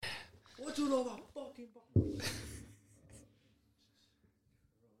What you know about fucking ball? Yeah.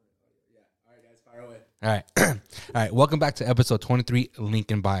 All right, guys, fire away. All right. All right. Welcome back to episode 23, Link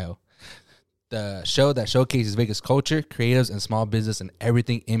in Bio. The show that showcases Vegas culture, creatives, and small business and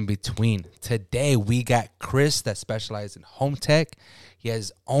everything in between. Today, we got Chris that specializes in home tech. He has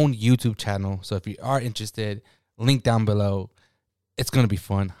his own YouTube channel. So if you are interested, link down below. It's going to be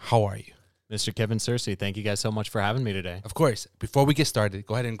fun. How are you? Mr. Kevin Cersei, thank you guys so much for having me today. Of course. Before we get started,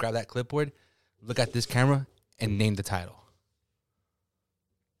 go ahead and grab that clipboard, look at this camera, and name the title.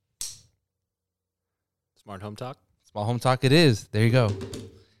 Smart Home Talk? Small Home Talk it is. There you go.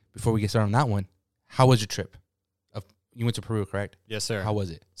 Before we get started on that one, how was your trip? You went to Peru, correct? Yes, sir. How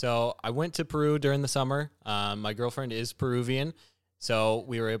was it? So I went to Peru during the summer. My girlfriend is Peruvian, so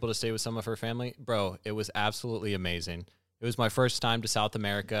we were able to stay with some of her family. Bro, it was absolutely amazing. It was my first time to South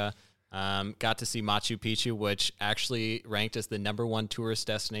America. Got to see Machu Picchu, which actually ranked as the #1 tourist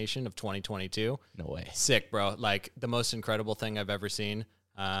destination of 2022. No way. Sick, bro. Like the most incredible thing I've ever seen.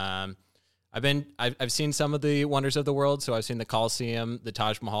 I've seen some of the wonders of the world. So I've seen the Colosseum, the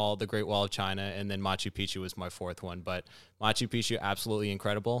Taj Mahal, the Great Wall of China, and then Machu Picchu was my fourth one. But Machu Picchu, absolutely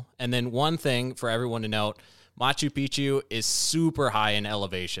incredible. And then one thing for everyone to note, Machu Picchu is super high in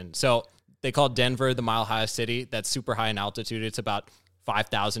elevation. So they call Denver the mile highest city. That's super high in altitude. It's about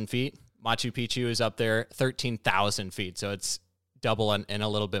 5,000 feet. Machu Picchu is up there 13,000 feet. So it's double and a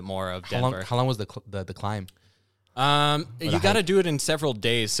little bit more of Denver. How long was the climb? You got to do it in several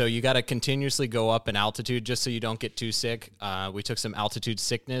days. So you got to continuously go up in altitude just so you don't get too sick. We took some altitude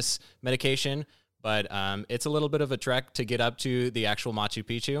sickness medication, but it's a little bit of a trek to get up to the actual Machu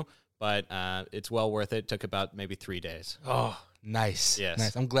Picchu, but it's well worth it. Took about maybe 3 days. Oh, nice. Yes.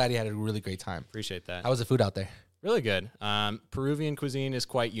 Nice. I'm glad you had a really great time. Appreciate that. How was the food out there? Really good. Peruvian cuisine is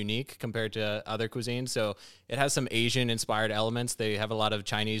quite unique compared to other cuisines. So it has some Asian-inspired elements. They have a lot of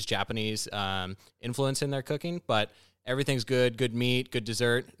Chinese, Japanese influence in their cooking, but everything's good. Good meat, good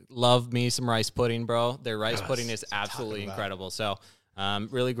dessert. Love me some rice pudding, bro. Their rice pudding is absolutely incredible. So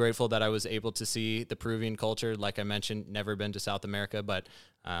really grateful that I was able to see the Peruvian culture. Like I mentioned, never been to South America, but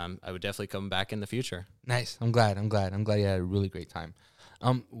I would definitely come back in the future. Nice. I'm glad you had a really great time.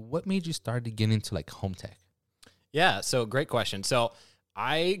 What made you start to get into like home tech? Yeah, so great question. So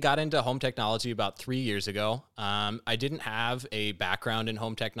I got into home technology about 3 years ago. I didn't have a background in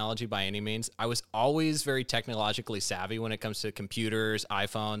home technology by any means. I was always very technologically savvy when it comes to computers,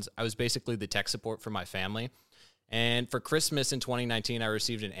 iPhones. I was basically the tech support for my family. And for Christmas in 2019, I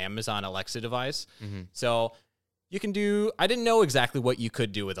received an Amazon Alexa device. Mm-hmm. So you can I didn't know exactly what you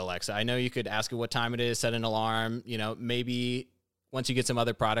could do with Alexa. I know you could ask it what time it is, set an alarm, maybe once you get some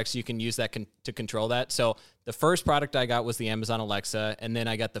other products, you can use that to control that. So the first product I got was the Amazon Alexa, and then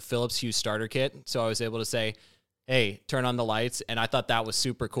I got the Philips Hue starter kit. So I was able to say, hey, turn on the lights, and I thought that was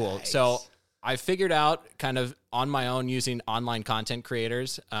super cool. Nice. So I figured out kind of on my own using online content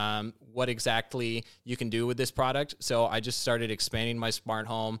creators what exactly you can do with this product. So I just started expanding my smart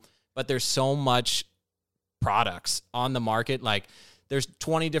home, but there's so much products on the market. Like there's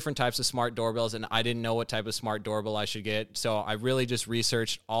 20 different types of smart doorbells, and I didn't know what type of smart doorbell I should get. So I really just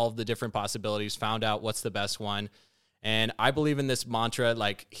researched all of the different possibilities, found out what's the best one. And I believe in this mantra,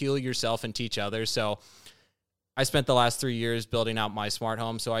 like heal yourself and teach others. So I spent the last 3 years building out my smart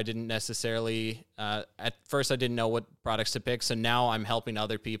home. So I didn't necessarily, at first I didn't know what products to pick. So now I'm helping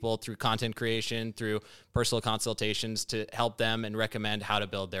other people through content creation, through personal consultations to help them and recommend how to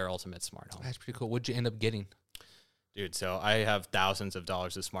build their ultimate smart home. That's pretty cool. What'd you end up getting? Dude, so I have thousands of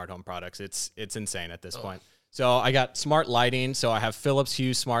dollars of smart home products. It's insane at this point. So I got smart lighting. So I have Philips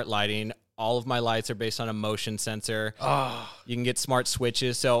Hue smart lighting. All of my lights are based on a motion sensor. You can get smart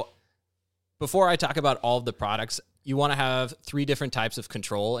switches. So before I talk about all of the products, you want to have 3 different types of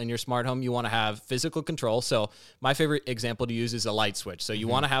control in your smart home. You want to have physical control. So my favorite example to use is a light switch. So you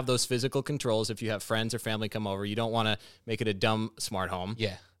want to have those physical controls if you have friends or family come over. You don't want to make it a dumb smart home.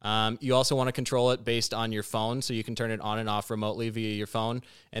 Yeah. You also want to control it based on your phone, so you can turn it on and off remotely via your phone,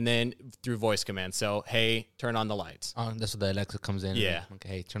 and then through voice commands. So, hey, turn on the lights. That's where the Alexa comes in. Yeah. Okay,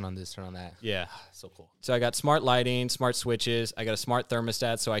 hey, turn on this, turn on that. Yeah. So cool. So I got smart lighting, smart switches. I got a smart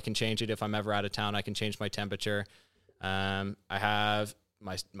thermostat, so I can change it if I'm ever out of town. I can change my temperature. I have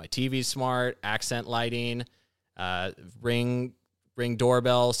my TV smart, accent lighting, ring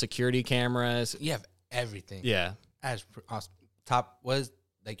doorbell, security cameras. You have everything. Yeah. That's awesome. What is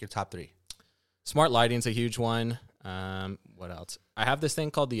like your top 3? Smart lighting's a huge one. What else? I have this thing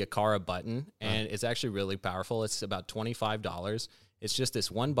called the Aqara button, and it's actually really powerful. It's about $25. It's just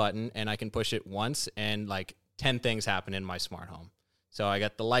this one button, and I can push it once, and like 10 things happen in my smart home. So I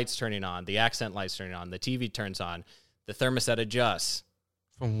got the lights turning on, the accent lights turning on, the TV turns on, the thermostat adjusts.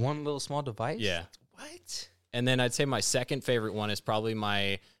 From one little small device? Yeah. What? And then I'd say my second favorite one is probably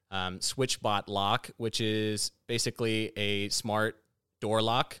my SwitchBot lock, which is basically a smart door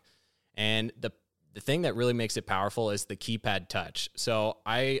lock. And the thing that really makes it powerful is the keypad touch. So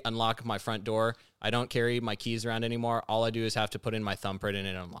I unlock my front door. I don't carry my keys around anymore. All I do is have to put in my thumbprint and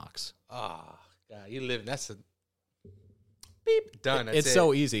it unlocks. Oh, God, you live. That's a beep. Done. That's it's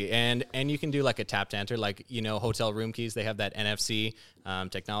so easy. And you can do like a tap to enter, like, hotel room keys. They have that NFC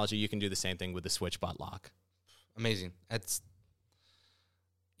technology. You can do the same thing with the SwitchBot lock. Amazing.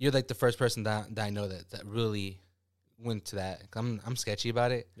 You're like the first person that I know that really went to that. I'm sketchy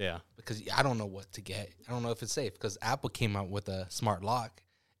about it. Yeah. Because I don't know what to get. I don't know if it's safe because Apple came out with a smart lock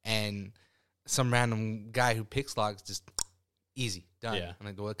and some random guy who picks locks just easy, done. Yeah. I'm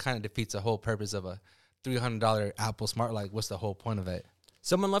like, well, it kind of defeats the whole purpose of a $300 Apple smart lock. What's the whole point of it?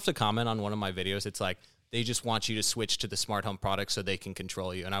 Someone left a comment on one of my videos. It's like, they just want you to switch to the smart home product so they can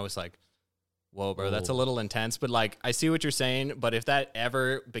control you. And I was like, whoa, bro, that's a little intense. But like, I see what you're saying. But if that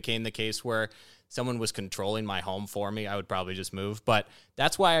ever became the case where someone was controlling my home for me, I would probably just move. But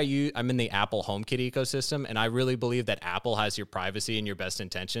that's why I'm in the Apple HomeKit ecosystem. And I really believe that Apple has your privacy and your best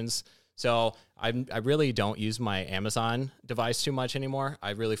intentions. So I really don't use my Amazon device too much anymore.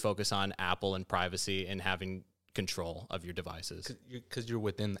 I really focus on Apple and privacy and having control of your devices. Because you're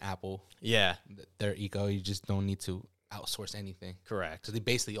within Apple. Yeah. Their eco, you just don't need to outsource anything. Correct. So they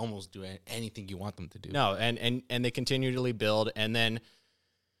basically almost do anything you want them to do. No, and they continually build. And then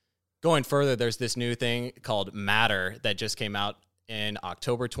going further, there's this new thing called Matter that just came out in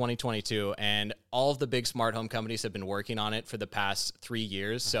October 2022. And all of the big smart home companies have been working on it for the past 3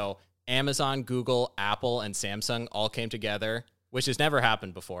 years. So Amazon, Google, Apple, and Samsung all came together, which has never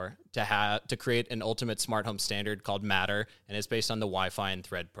happened before, to create an ultimate smart home standard called Matter, and it's based on the Wi-Fi and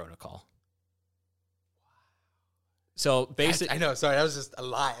Thread protocol. So basically, I know. Sorry, that was just a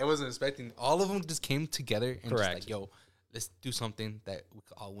lot. I wasn't expecting. All of them just came together and Correct. just like, yo, let's do something that we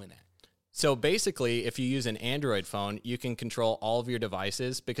could all win at. So basically, if you use an Android phone, you can control all of your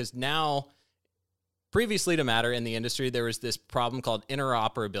devices because now, previously to Matter in the industry, there was this problem called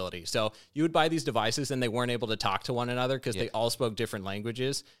interoperability. So you would buy these devices and they weren't able to talk to one another because they all spoke different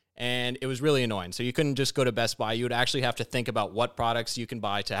languages. And it was really annoying. So you couldn't just go to Best Buy. You would actually have to think about what products you can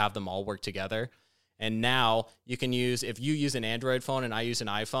buy to have them all work together. And now you can if you use an Android phone and I use an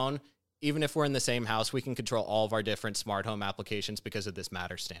iPhone, even if we're in the same house, we can control all of our different smart home applications because of this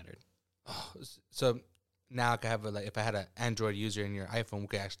Matter standard. Oh, so now I could have if I had an Android user in your iPhone, we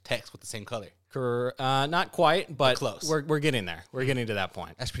could actually text with the same color. Not quite, but close. We're getting there. We're getting to that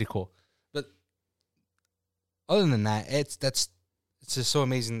point. That's pretty cool. But other than that, it's just so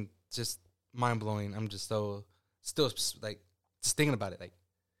amazing, just mind blowing. I'm just still like just thinking about it. Like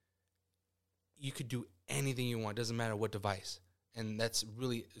you could do anything you want, doesn't matter what device, and that's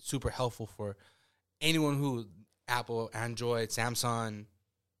really super helpful for anyone who Apple, Android, Samsung.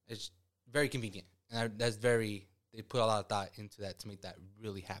 It's very convenient, and they put a lot of thought into that to make that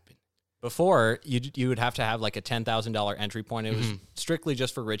really happen. Before, you would have to have like a $10,000 entry point. It was strictly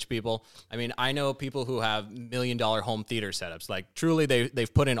just for rich people. I mean, I know people who have $1 million home theater setups. Like, truly,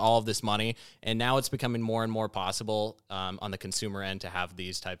 they've put in all of this money, and now it's becoming more and more possible on the consumer end to have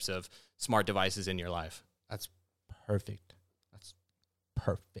these types of smart devices in your life. That's perfect.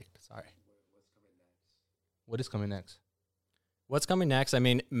 Sorry. What is coming next? What's coming next? I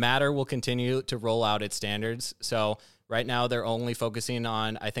mean, Matter will continue to roll out its standards. So right now they're only focusing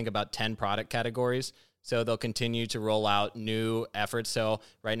on, I think, about 10 product categories. So they'll continue to roll out new efforts. So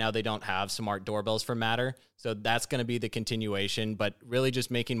right now they don't have smart doorbells for Matter. So that's going to be the continuation, but really just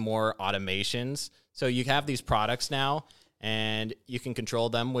making more automations. So you have these products now and you can control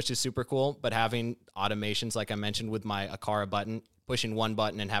them, which is super cool. But having automations, like I mentioned with my Aqara button, pushing one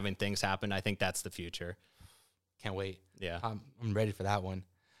button and having things happen, I think that's the future. Can't wait. Yeah. I'm ready for that one.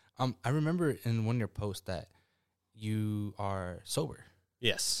 I remember in one of your posts that you are sober.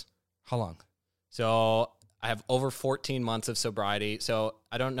 Yes. How long? So I have over 14 months of sobriety. So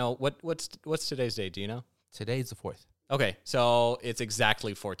I don't know what's today's date. Do you know? Today's the 4th. Okay. So it's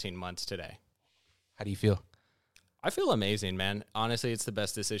exactly 14 months today. How do you feel? I feel amazing, man. Honestly, it's the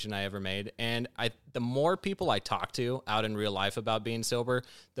best decision I ever made. And the more people I talk to out in real life about being sober,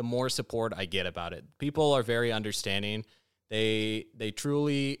 the more support I get about it. People are very understanding. They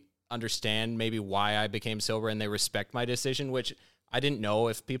truly understand maybe why I became sober, and they respect my decision, which I didn't know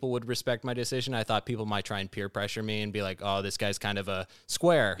if people would respect my decision. I thought people might try and peer pressure me and be like, oh, this guy's kind of a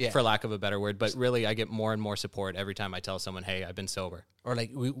square, for lack of a better word. But really, I get more and more support every time I tell someone, hey, I've been sober. Or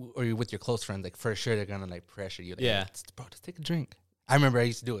like, or you're with your close friends, like for sure they're going to like pressure you. Like, yeah. Hey, bro, just take a drink. I remember I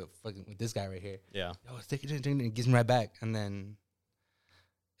used to do it fucking with this guy right here. Yeah. Yo, let's take a drink, and it gives me right back. And then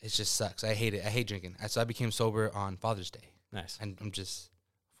it just sucks. I hate it. I hate drinking. So I became sober on Father's Day. Nice. And I'm just,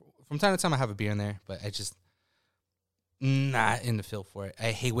 from time to time, I have a beer in there, but I just not in the feel for it.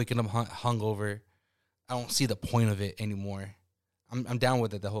 I hate waking up hungover. I don't see the point of it anymore. I'm down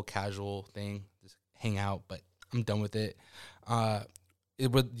with it, the whole casual thing, just hang out, but I'm done with it.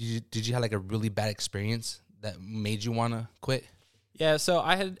 Did you have like a really bad experience that made you want to quit? Yeah, so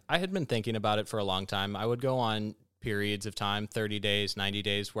I had been thinking about it for a long time. I would go on periods of time, 30 days, 90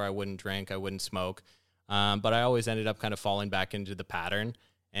 days, where I wouldn't drink, I wouldn't smoke, but I always ended up kind of falling back into the pattern.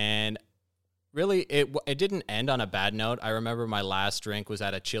 And really, it didn't end on a bad note. I remember my last drink was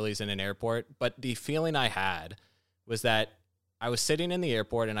at a Chili's in an airport, but the feeling I had was that I was sitting in the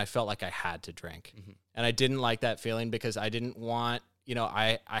airport and I felt like I had to drink. Mm-hmm. And I didn't like that feeling because I didn't want,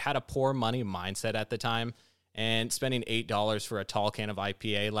 I had a poor money mindset at the time, and spending $8 for a tall can of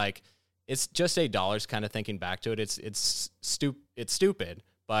IPA, like, it's just $8 kind of thinking back to it. It's stupid,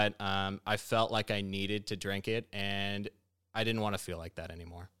 but I felt like I needed to drink it, and I didn't want to feel like that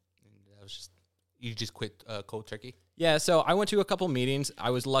anymore. That was you just quit cold turkey? Yeah, so I went to a couple meetings. I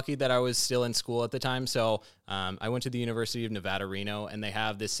was lucky that I was still in school at the time. So I went to the University of Nevada, Reno, and they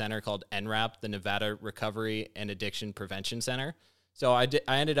have this center called NRAP, the Nevada Recovery and Addiction Prevention Center. So I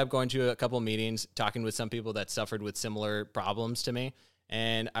ended up going to a couple meetings, talking with some people that suffered with similar problems to me.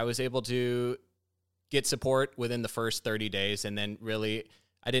 And I was able to get support within the first 30 days. And then really,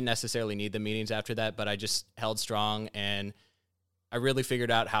 I didn't necessarily need the meetings after that, but I just held strong, and I really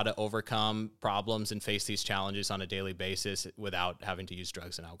figured out how to overcome problems and face these challenges on a daily basis without having to use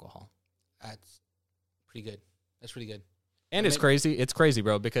drugs and alcohol. That's pretty good. That's pretty good. And it's crazy. It's crazy,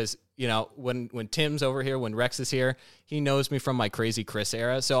 bro, because, when Tim's over here, when Rex is here, he knows me from my Crazy Chris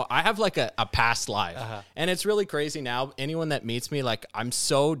era. So I have like a past life. Uh-huh. And it's really crazy now. Anyone that meets me, like, I'm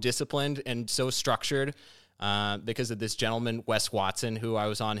so disciplined and so structured because of this gentleman, Wes Watson, who I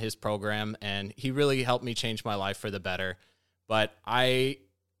was on his program, and he really helped me change my life for the better. But I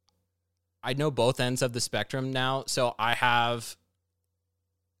know both ends of the spectrum now, so I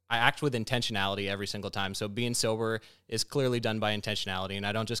act with intentionality every single time. So being sober is clearly done by intentionality, and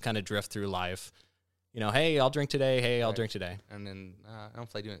I don't just kind of drift through life. Hey, I'll drink today. Hey, I'll drink today. And then I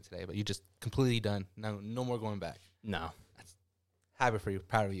don't feel like doing it today, but you just completely done. No more going back. No. That's habit for you.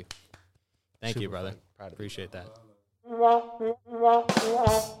 Proud of you. Thank you, brother. Appreciate that.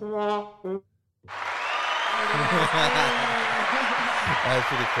 That's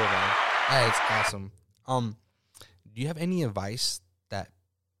pretty cool, man. That's awesome. Do you have any advice that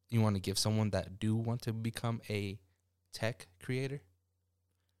you want to give someone that do want to become a tech creator?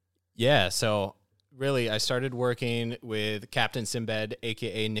 Yeah, so really, I started working with Captain Simbed,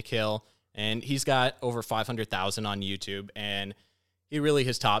 aka Nikhil, and he's got over 500,000 on YouTube, and he really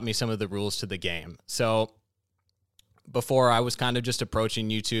has taught me some of the rules to the game. So before, I was kind of just approaching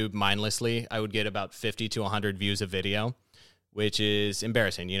YouTube mindlessly. I would get about 50 to 100 views a video, which is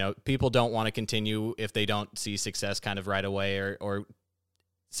embarrassing. People don't want to continue if they don't see success kind of right away or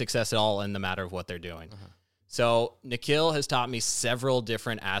success at all in the matter of what they're doing. Uh-huh. So Nikhil has taught me several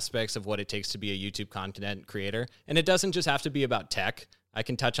different aspects of what it takes to be a YouTube content creator. And it doesn't just have to be about tech. I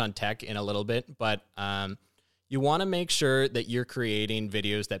can touch on tech in a little bit, but you want to make sure that you're creating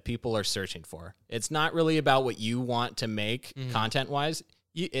videos that people are searching for. It's not really about what you want to make content-wise.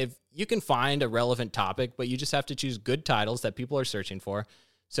 If you can find a relevant topic, but you just have to choose good titles that people are searching for.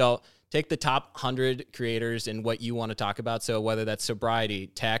 So take the top 100 creators and what you want to talk about. So whether that's sobriety,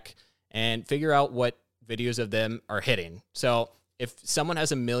 tech, and figure out what videos of them are hitting. So if someone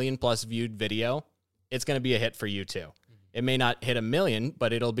has 1 million+ viewed video, it's going to be a hit for you too. It may not hit 1 million,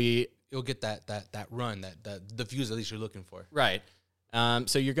 but you'll get that run, the views at least you're looking for. Right.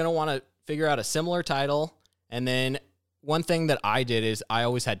 So you're going to want to figure out a similar title. And then one thing that I did is I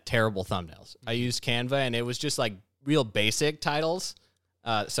always had terrible thumbnails. I used Canva, and it was just like real basic titles.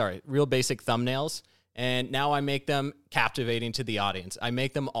 Real basic thumbnails. And now I make them captivating to the audience. I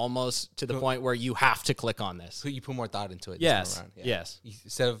make them almost to the point where you have to click on this. So you put more thought into it. Yes. Yeah. Yes.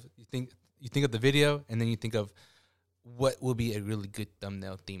 Instead of you think of the video, and then you think of what will be a really good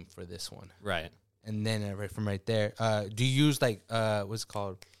thumbnail theme for this one. Right. And then right there, do you use what's it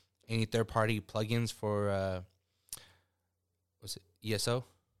called? Any third party plugins for what's it? ESO?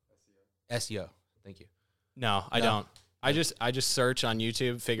 SEO. Thank you. No, I don't. I just search on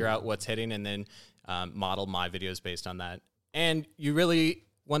YouTube, figure out what's hitting, and then model my videos based on that. And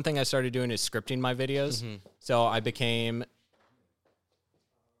one thing I started doing is scripting my videos. Mm-hmm. So I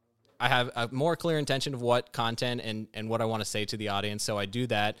have a more clear intention of what content and what I want to say to the audience. So I do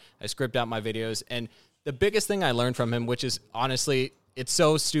that. I script out my videos. And the biggest thing I learned from him, which is honestly, it's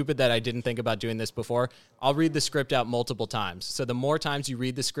so stupid that I didn't think about doing this before. I'll read the script out multiple times. So the more times you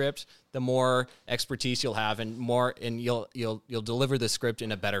read the script, the more expertise you'll have, and you'll deliver the script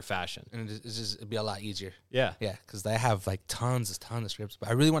in a better fashion. And it'd be a lot easier. Yeah. Yeah, because I have like tons of scripts, but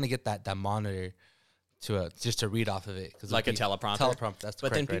I really want to get that monitor to just to read off of it. Like a teleprompter? Teleprompter, that's the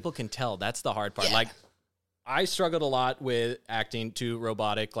But then correct people word. can tell. That's the hard part. Yeah. Like, I struggled a lot with acting too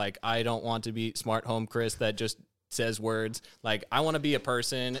robotic. Like, I don't want to be smart home Chris that just says words. Like, I want to be a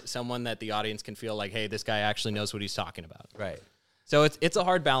person, someone that the audience can feel like, hey, this guy actually knows what he's talking about. Right. So it's a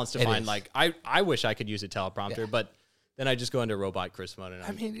hard balance to find. Is. Like, I wish I could use a teleprompter, but then I just go into robot Chris mode, and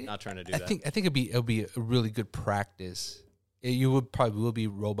I'm not trying to do that. I think it'll be a really good practice. You would probably will be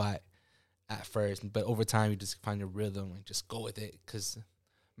robot at first, but over time you just find your rhythm and just go with it, because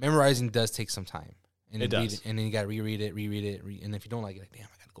memorizing does take some time. And it does. And then you got to reread it, and if you don't like it, like, damn,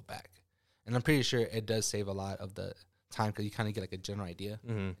 I got to go back. And I'm pretty sure it does save a lot of the time, because you kind of get like a general idea.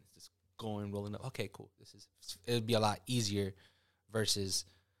 Mm-hmm. It's just going, rolling up. Okay, cool. It would be a lot easier versus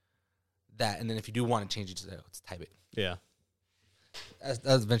that. And then if you do want to change it, just type it. Yeah. That's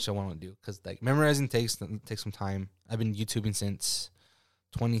eventually what I want to do, because like memorizing takes some time. I've been YouTubing since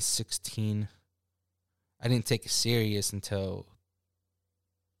 2016. I didn't take it serious until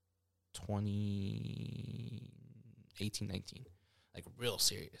 2018, 19. Like, real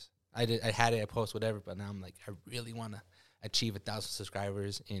serious. I had it, I post whatever, but now I'm like, I really want to achieve 1,000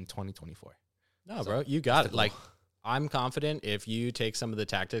 subscribers in 2024. No, So, bro, you got it. goal. Like, I'm confident if you take some of the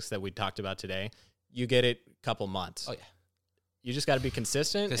tactics that we talked about today, you get it a couple months. Oh yeah. You just got to be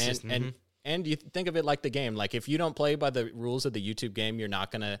consistent. And you think of it like the game. Like, if you don't play by the rules of the YouTube game, you're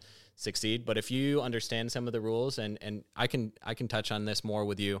not going to succeed. But if you understand some of the rules, and I can touch on this more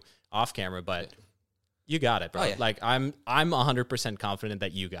with you off camera, but you got it, bro. Oh, yeah. Like, I'm 100% confident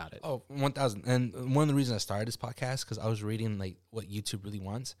that you got it. Oh, 1,000. And one of the reasons I started this podcast, because I was reading like what YouTube really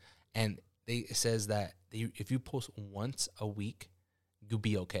wants, and it says that if you post once a week, you'll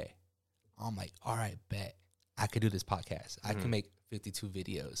be okay. I'm like, all right, bet I could do this podcast. I can make 52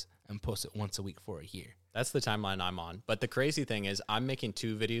 videos and post it once a week for a year. That's the timeline I'm on. But the crazy thing is, I'm making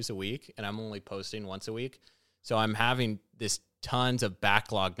 2 videos a week, and I'm only posting once a week. So I'm having this tons of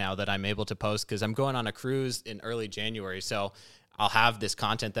backlog now that I'm able to post, because I'm going on a cruise in early January. So I'll have this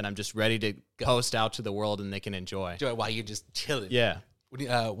content that I'm just ready to post out to the world, and they can enjoy. Do it while you're just chilling. Yeah.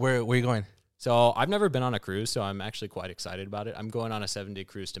 Where are you going? So I've never been on a cruise, so I'm actually quite excited about it. I'm going on a 7-day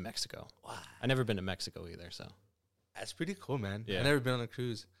cruise to Mexico. Wow. I've never been to Mexico either, so. That's pretty cool, man. Yeah. I've never been on a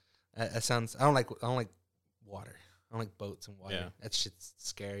cruise. That sounds. I don't like water. I don't like boats and water. Yeah. That shit's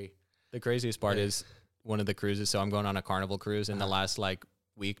scary. The craziest part is one of the cruises. So I'm going on a Carnival cruise. In the last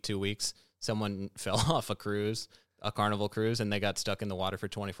week, 2 weeks, someone fell off a Carnival cruise, and they got stuck in the water for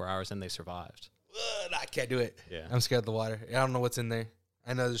 24 hours, and they survived. I can't do it. Yeah. I'm scared of the water. I don't know what's in there.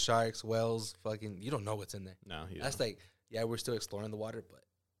 I know there's sharks, whales, you don't know what's in there. No, you That's don't. like, we're still exploring the water, but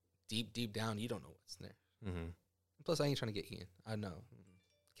deep down, you don't know what's in there. Mm-hmm. Plus, I ain't trying to get eaten. I know.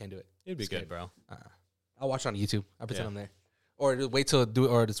 Can't do it. It'd be Scared. good, bro. I'll watch it on YouTube. I'll pretend Yeah. I'm there. Or just wait till do it,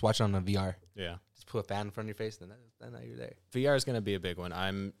 or just watch it on a VR. Yeah. Just put a fan in front of your face, then you're there. VR is going to be a big one.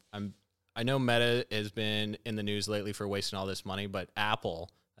 I know Meta has been in the news lately for wasting all this money, but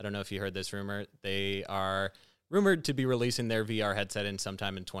Apple, I don't know if you heard this rumor, they are rumored to be releasing their VR headset in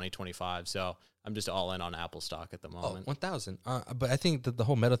sometime in 2025. So I'm just all in on Apple stock at the moment. 1,000. But I think that the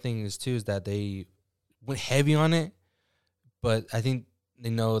whole Meta thing is too, is that they went heavy on it, but I think they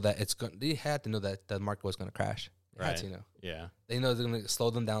know that they had to know that the market was going to crash. They had to know. Yeah. They know they're going to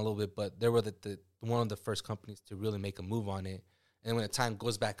slow them down a little bit, but they were the one of the first companies to really make a move on it. And when the time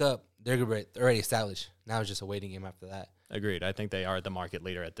goes back up, they're already established. Now it's just a waiting game after that. Agreed. I think they are the market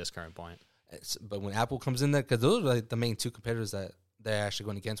leader at this current point. But when Apple comes in there, because those are like the main 2 competitors that they're actually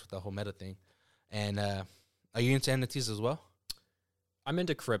going against with the whole Meta thing. And are you into NFTs as well? I'm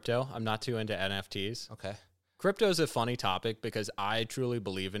into crypto. I'm not too into NFTs. Okay. Crypto is a funny topic because I truly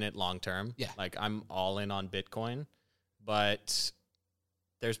believe in it long term. Yeah. Like, I'm all in on Bitcoin, but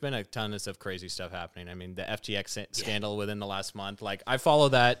there's been a ton of crazy stuff happening. I mean, the FTX scandal within the last month. Like, I follow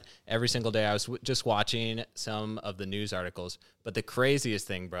that every single day. I was just watching some of the news articles. But the craziest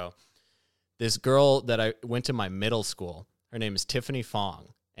thing, bro, this girl that I went to my middle school, her name is Tiffany Fong,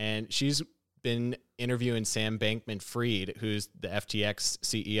 and she's been interviewing Sam Bankman-Fried, who's the FTX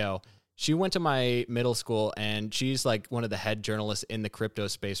CEO. She went to my middle school, and she's like one of the head journalists in the crypto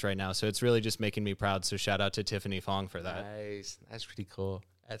space right now. So it's really just making me proud. So shout out to Tiffany Fong for that. Nice. That's pretty cool.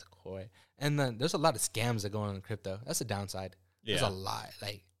 That's cool. And then there's a lot of scams that go on in crypto. That's the downside. Yeah. There's a lot.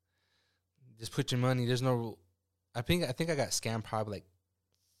 Like, just put your money. There's no. I think I got scammed probably like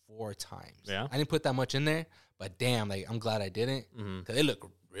 4 times. Yeah. I didn't put that much in there, but damn, like I'm glad I didn't because they look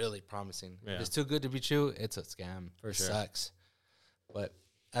really promising. Yeah. If it's too good to be true, it's a scam. For it sure. Sucks. But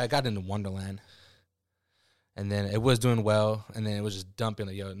I got into Wonderland, and then it was doing well, and then it was just dumping.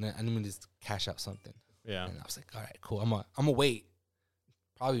 Like, yo, I need to just cash out something. Yeah. And I was like, all right, cool. I'm gonna wait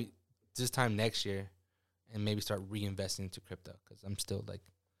probably this time next year, and maybe start reinvesting into crypto because I'm still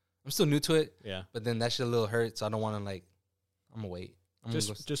new to it. Yeah. But then that shit a little hurt, so I don't want to I'm gonna wait.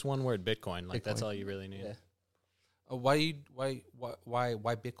 Just one word, Bitcoin. Like that's Bitcoin. all you really need. Yeah. Why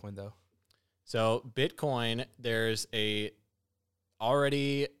Bitcoin though? So Bitcoin, there's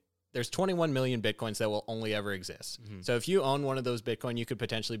 21 million Bitcoins that will only ever exist. Mm-hmm. So if you own one of those Bitcoin, you could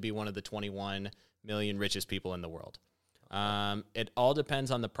potentially be one of the 21 million richest people in the world. It all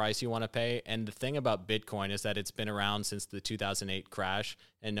depends on the price you want to pay. And the thing about Bitcoin is that it's been around since the 2008 crash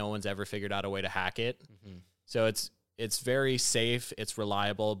and no one's ever figured out a way to hack it. Mm-hmm. So it's very safe, it's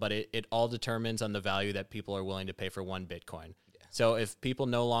reliable, but it all determines on the value that people are willing to pay for one Bitcoin. Yeah. So if people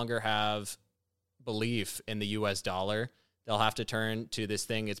no longer have belief in the US dollar, they'll have to turn to this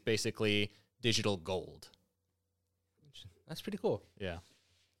thing. It's basically digital gold. That's pretty cool. Yeah.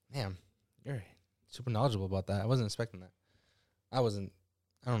 Damn, you're super knowledgeable about that. I wasn't expecting that. I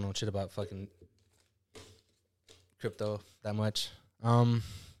don't know shit about fucking crypto that much. Wow.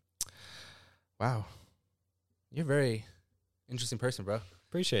 You're a very interesting person, bro.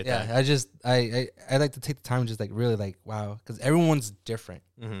 Appreciate that. I like to take the time and just like really like, wow, because everyone's different.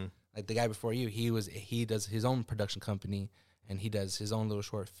 Mm-hmm. Like the guy before you, he does his own production company and he does his own little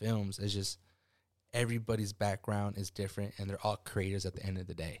short films. It's just everybody's background is different and they're all creators at the end of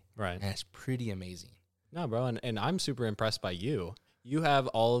the day. Right. And it's pretty amazing. No, bro, and I'm super impressed by you. You have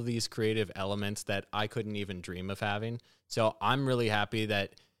all of these creative elements that I couldn't even dream of having. So I'm really happy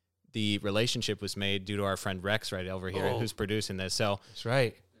that the relationship was made due to our friend Rex right over here, who's producing this. So that's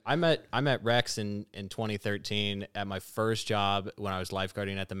right. I met Rex in 2013 at my first job when I was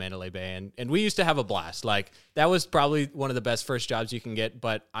lifeguarding at the Mandalay Bay, and we used to have a blast. Like that was probably one of the best first jobs you can get.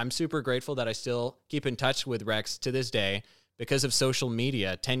 But I'm super grateful that I still keep in touch with Rex to this day because of social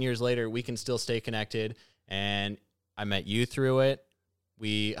media. 10 years later, we can still stay connected. And I met you through it.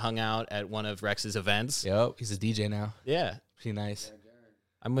 We hung out at one of Rex's events. Yep, he's a DJ now. Yeah, pretty nice.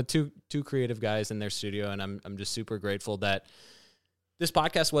 I'm with two creative guys in their studio, and I'm just super grateful that this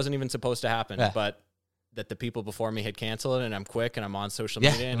podcast wasn't even supposed to happen, but that the people before me had canceled it, and I'm quick and I'm on social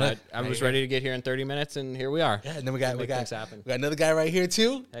media, and I was ready to get here in 30 minutes, and here we are. Yeah, and then we got things happen. We got another guy right here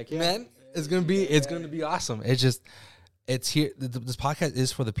too. Heck yeah. Man, it's gonna be awesome. It's here. This podcast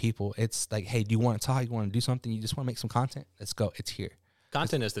is for the people. It's like, hey, do you want to talk? You want to do something? You just want to make some content? Let's go. It's here.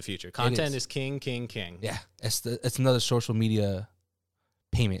 Content is the future. Content is king. Yeah, it's another social media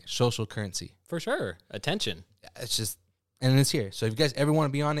payment, social currency. For sure. Attention. It's just, and it's here. So if you guys ever want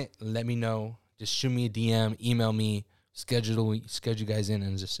to be on it, let me know. Just shoot me a DM, email me, schedule you guys in,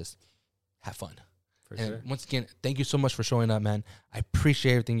 and just have fun. For sure. Once again, thank you so much for showing up, man. I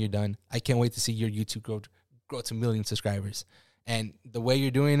appreciate everything you've done. I can't wait to see your YouTube grow to 1 million subscribers. And the way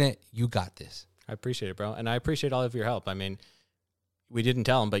you're doing it, you got this. I appreciate it, bro. And I appreciate all of your help. I mean, we didn't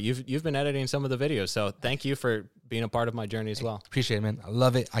tell him, but you've been editing some of the videos. So thank you for being a part of my journey as well. Appreciate it, man. I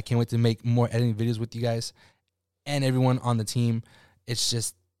love it. I can't wait to make more editing videos with you guys and everyone on the team. It's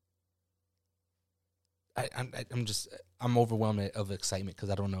just, I'm overwhelmed of excitement because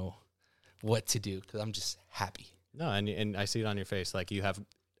I don't know what to do because I'm just happy. No, and I see it on your face. Like you have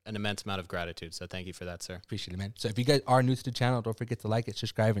an immense amount of gratitude. So thank you for that, sir. Appreciate it, man. So if you guys are new to the channel, don't forget to like it,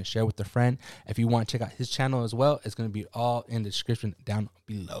 subscribe, and share with a friend. If you want to check out his channel as well, it's going to be all in the description down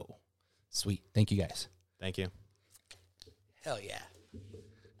below. Sweet. Thank you, guys. Thank you. Hell yeah.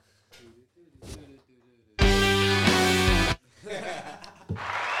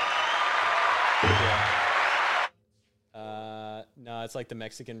 No, it's like the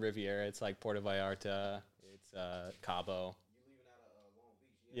Mexican Riviera. It's like Puerto Vallarta. It's Cabo. You leaving out of Long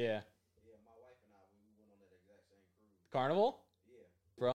Beach? Yeah. Yeah, my wife and I, we went on that exact same cruise. Carnival?